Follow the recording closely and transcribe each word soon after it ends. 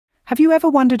Have you ever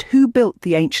wondered who built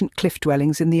the ancient cliff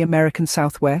dwellings in the American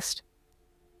Southwest?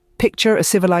 Picture a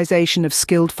civilization of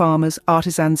skilled farmers,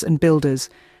 artisans and builders,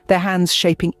 their hands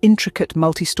shaping intricate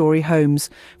multi-story homes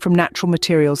from natural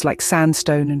materials like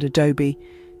sandstone and adobe.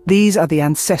 These are the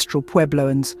Ancestral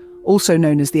Puebloans, also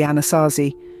known as the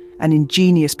Anasazi, an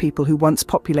ingenious people who once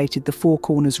populated the Four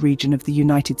Corners region of the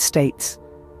United States.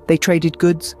 They traded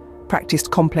goods,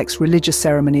 practiced complex religious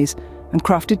ceremonies, and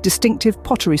crafted distinctive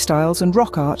pottery styles and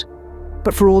rock art.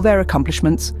 But for all their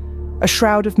accomplishments, a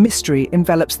shroud of mystery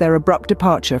envelops their abrupt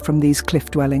departure from these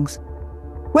cliff dwellings.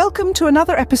 Welcome to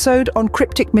another episode on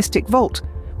Cryptic Mystic Vault,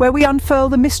 where we unfurl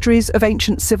the mysteries of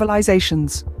ancient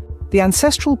civilizations. The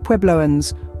Ancestral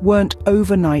Puebloans weren't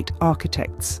overnight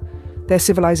architects. Their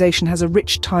civilization has a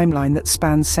rich timeline that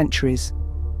spans centuries.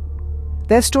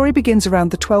 Their story begins around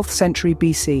the 12th century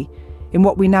BC, in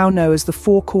what we now know as the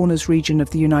Four Corners region of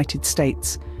the United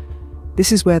States.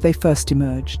 This is where they first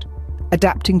emerged,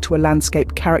 adapting to a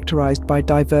landscape characterized by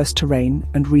diverse terrain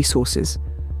and resources.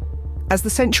 As the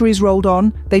centuries rolled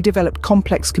on, they developed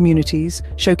complex communities,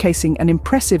 showcasing an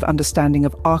impressive understanding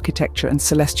of architecture and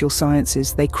celestial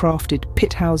sciences. They crafted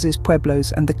pit houses,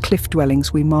 pueblos, and the cliff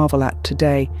dwellings we marvel at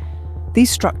today.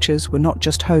 These structures were not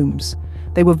just homes.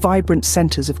 They were vibrant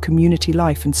centers of community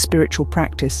life and spiritual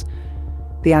practice.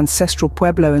 The Ancestral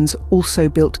Puebloans also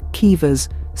built kivas,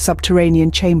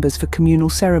 subterranean chambers for communal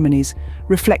ceremonies,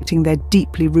 reflecting their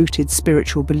deeply rooted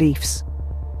spiritual beliefs.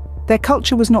 Their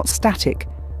culture was not static,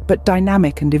 but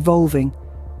dynamic and evolving.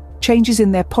 Changes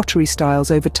in their pottery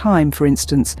styles over time, for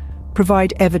instance,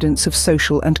 provide evidence of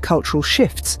social and cultural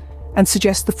shifts and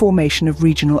suggest the formation of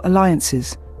regional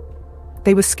alliances.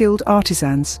 They were skilled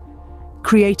artisans,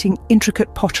 creating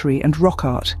intricate pottery and rock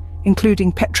art,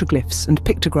 including petroglyphs and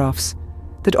pictographs,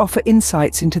 that offer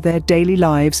insights into their daily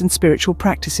lives and spiritual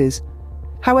practices.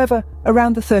 However,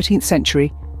 around the 13th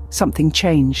century, something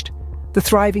changed. The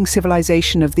thriving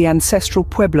civilization of the Ancestral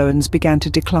Puebloans began to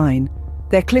decline.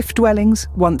 Their cliff dwellings,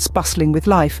 once bustling with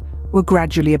life, were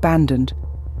gradually abandoned.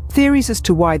 Theories as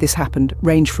to why this happened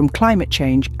range from climate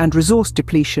change and resource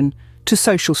depletion to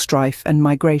social strife and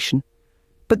migration.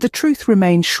 But the truth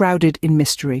remains shrouded in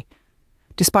mystery.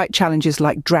 Despite challenges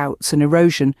like droughts and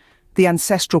erosion, the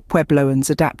Ancestral Puebloans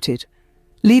adapted,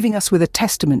 leaving us with a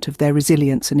testament of their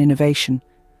resilience and innovation.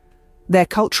 Their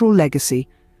cultural legacy,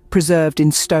 preserved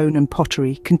in stone and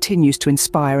pottery, continues to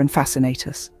inspire and fascinate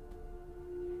us.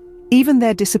 Even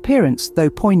their disappearance, though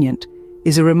poignant,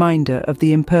 is a reminder of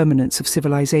the impermanence of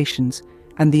civilizations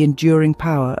and the enduring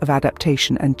power of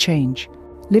adaptation and change.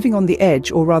 Living on the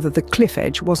edge, or rather the cliff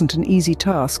edge, wasn't an easy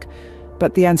task,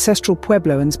 but the Ancestral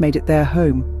Puebloans made it their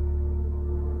home.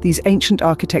 These ancient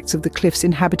architects of the cliffs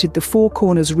inhabited the Four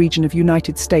Corners region of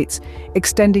United States,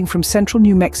 extending from central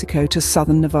New Mexico to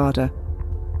southern Nevada.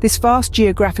 This vast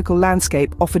geographical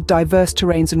landscape offered diverse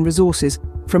terrains and resources,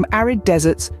 from arid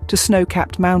deserts to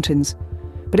snow-capped mountains.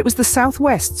 But it was the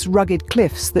Southwest's rugged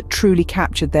cliffs that truly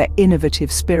captured their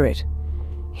innovative spirit.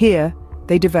 Here,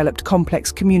 they developed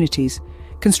complex communities,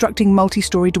 constructing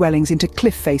multi-story dwellings into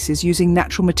cliff faces using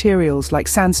natural materials like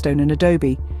sandstone and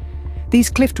adobe. These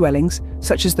cliff dwellings,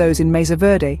 such as those in Mesa,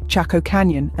 Verde, Chaco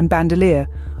Canyon and Bandelier,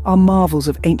 are marvels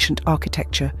of ancient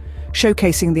architecture,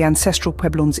 showcasing the Ancestral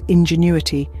Puebloans'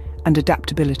 ingenuity and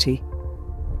adaptability.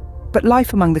 But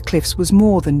life among the cliffs was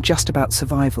more than just about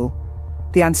survival.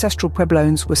 The Ancestral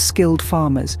Puebloans were skilled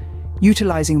farmers,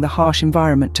 utilizing the harsh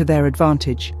environment to their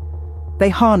advantage. They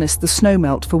harnessed the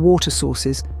snowmelt for water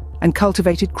sources and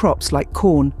cultivated crops like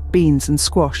corn, beans and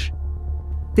squash.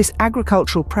 This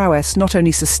agricultural prowess not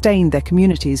only sustained their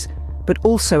communities, but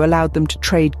also allowed them to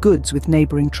trade goods with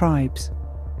neighboring tribes.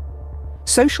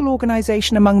 Social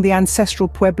organization among the Ancestral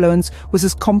Puebloans was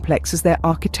as complex as their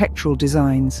architectural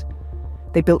designs.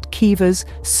 They built kivas,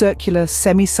 circular,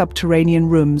 semi-subterranean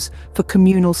rooms for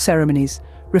communal ceremonies,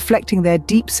 reflecting their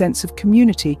deep sense of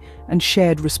community and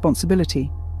shared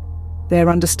responsibility. Their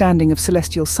understanding of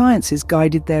celestial sciences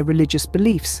guided their religious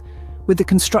beliefs, with the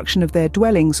construction of their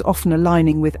dwellings often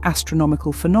aligning with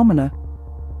astronomical phenomena.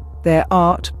 Their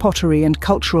art, pottery and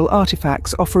cultural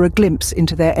artifacts offer a glimpse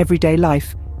into their everyday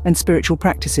life and spiritual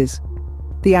practices.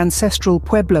 The Ancestral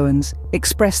Puebloans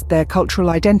expressed their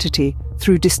cultural identity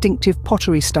through distinctive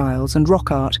pottery styles and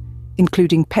rock art,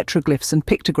 including petroglyphs and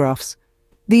pictographs.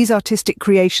 These artistic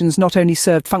creations not only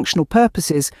served functional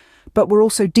purposes, but were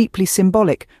also deeply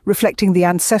symbolic, reflecting the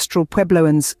Ancestral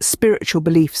Puebloans' spiritual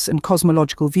beliefs and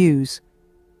cosmological views.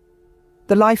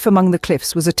 The life among the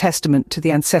cliffs was a testament to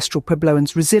the Ancestral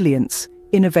Puebloans' resilience,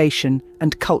 innovation,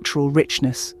 and cultural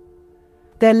richness.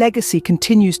 Their legacy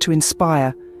continues to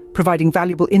inspire, providing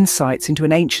valuable insights into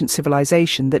an ancient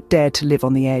civilization that dared to live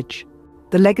on the edge.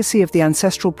 the legacy of the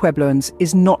ancestral Puebloans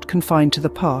is not confined to the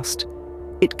past.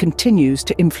 It continues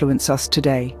to influence us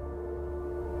today.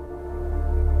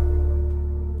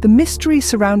 The mystery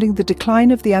surrounding the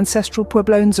decline of the ancestral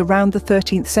Puebloans around the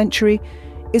 13th century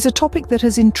is a topic that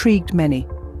has intrigued many.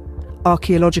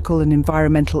 Archaeological and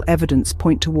environmental evidence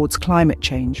point towards climate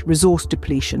change, resource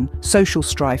depletion, social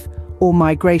strife, or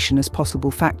migration as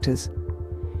possible factors.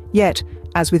 Yet,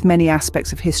 as with many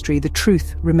aspects of history, the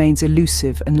truth remains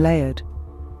elusive and layered.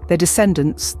 Their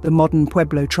descendants, the modern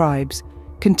Pueblo tribes,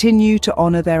 continue to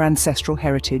honor their ancestral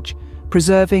heritage,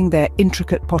 preserving their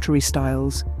intricate pottery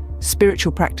styles,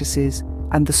 spiritual practices,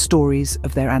 and the stories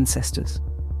of their ancestors.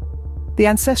 The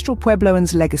ancestral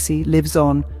Puebloans' legacy lives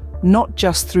on not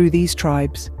just through these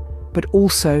tribes, but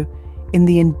also in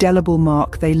the indelible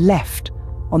mark they left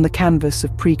on the canvas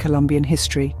of pre-Columbian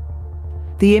history.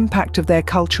 The impact of their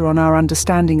culture on our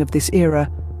understanding of this era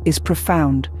is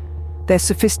profound. Their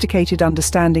sophisticated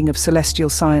understanding of celestial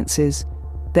sciences,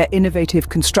 their innovative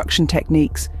construction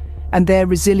techniques, and their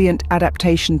resilient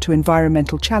adaptation to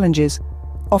environmental challenges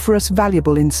offer us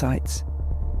valuable insights.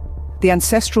 The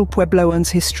ancestral Puebloans'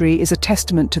 history is a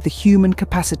testament to the human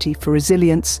capacity for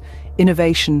resilience,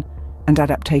 innovation, and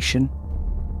adaptation.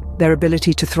 Their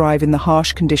ability to thrive in the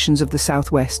harsh conditions of the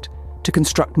Southwest, to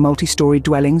construct multi-story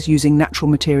dwellings using natural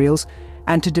materials,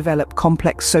 and to develop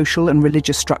complex social and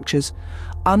religious structures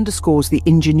underscores the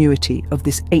ingenuity of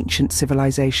this ancient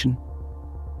civilization.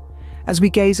 As we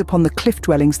gaze upon the cliff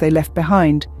dwellings they left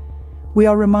behind, we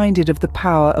are reminded of the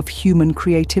power of human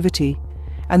creativity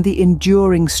and the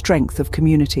enduring strength of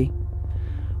community.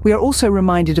 We are also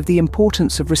reminded of the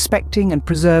importance of respecting and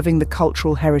preserving the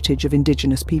cultural heritage of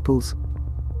Indigenous peoples.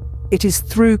 It is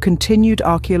through continued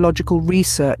archaeological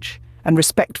research and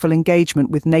respectful engagement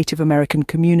with Native American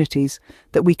communities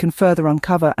that we can further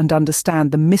uncover and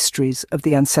understand the mysteries of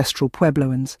the ancestral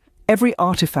Puebloans. Every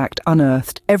artifact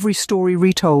unearthed, every story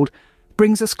retold,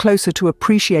 brings us closer to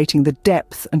appreciating the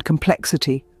depth and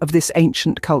complexity of this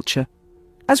ancient culture.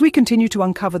 As we continue to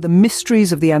uncover the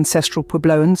mysteries of the ancestral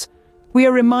Puebloans, we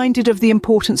are reminded of the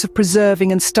importance of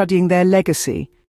preserving and studying their legacy.